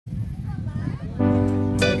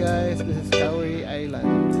guys, this is Kauri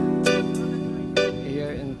Island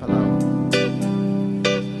here in Palawan.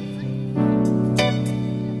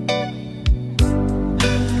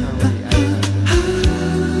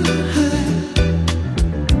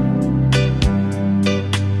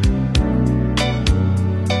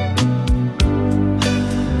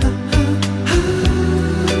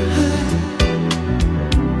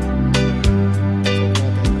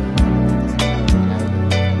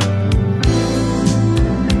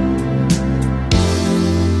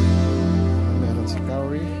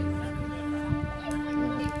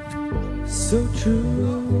 So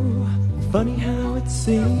true, funny how it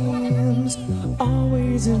seems,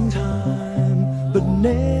 always in time, but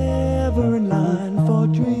never in line for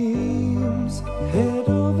dreams. Head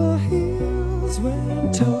over heels,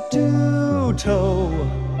 went toe to toe.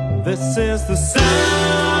 This is the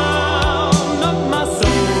sound of my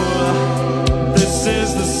soul. This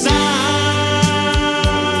is the sound.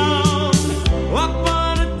 I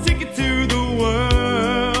bought a ticket to the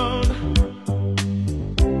world,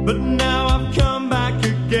 but now I've come back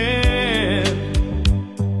again.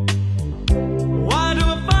 Why do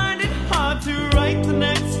I find it hard to write the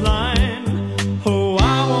next line? Oh,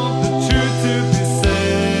 I want the truth to be said.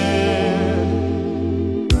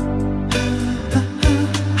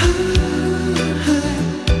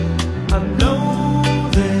 I know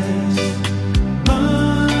this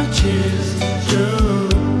much is true.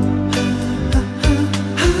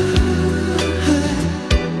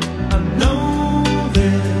 I know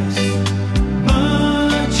this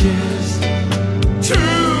much is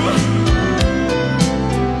true.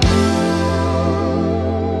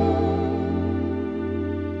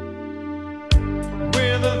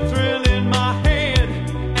 With a thrill in my head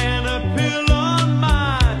and a pill on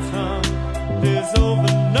my tongue, there's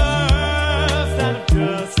over nerves that have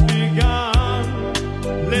just begun.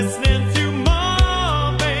 Listening to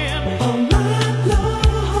Marvin all night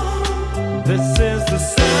long. This is the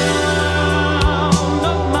sound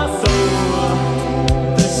of my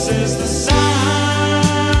soul. This is the sound,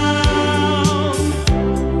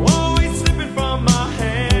 always slipping from my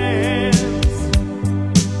hands.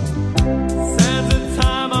 Stands a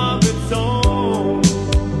time of its own.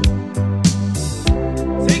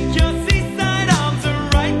 Take your seaside arms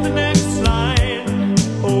and write the next line.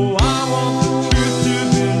 Oh, I want the truth to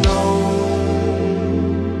be known.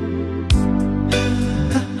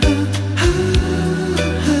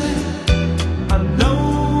 I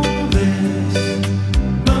know this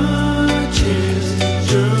much is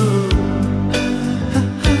true.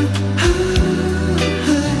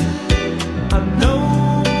 I know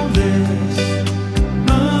this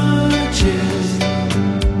much is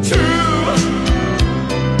true.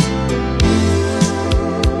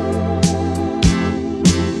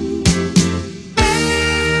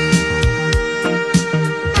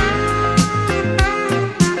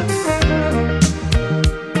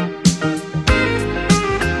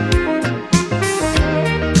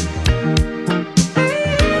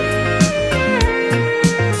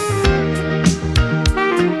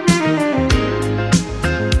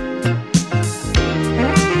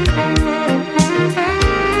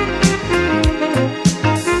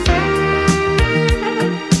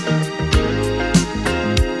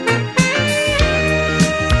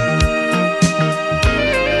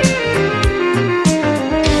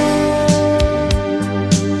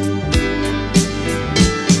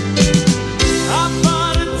 I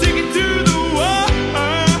bought a ticket to the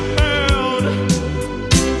world,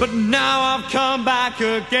 but now I've come back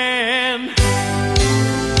again.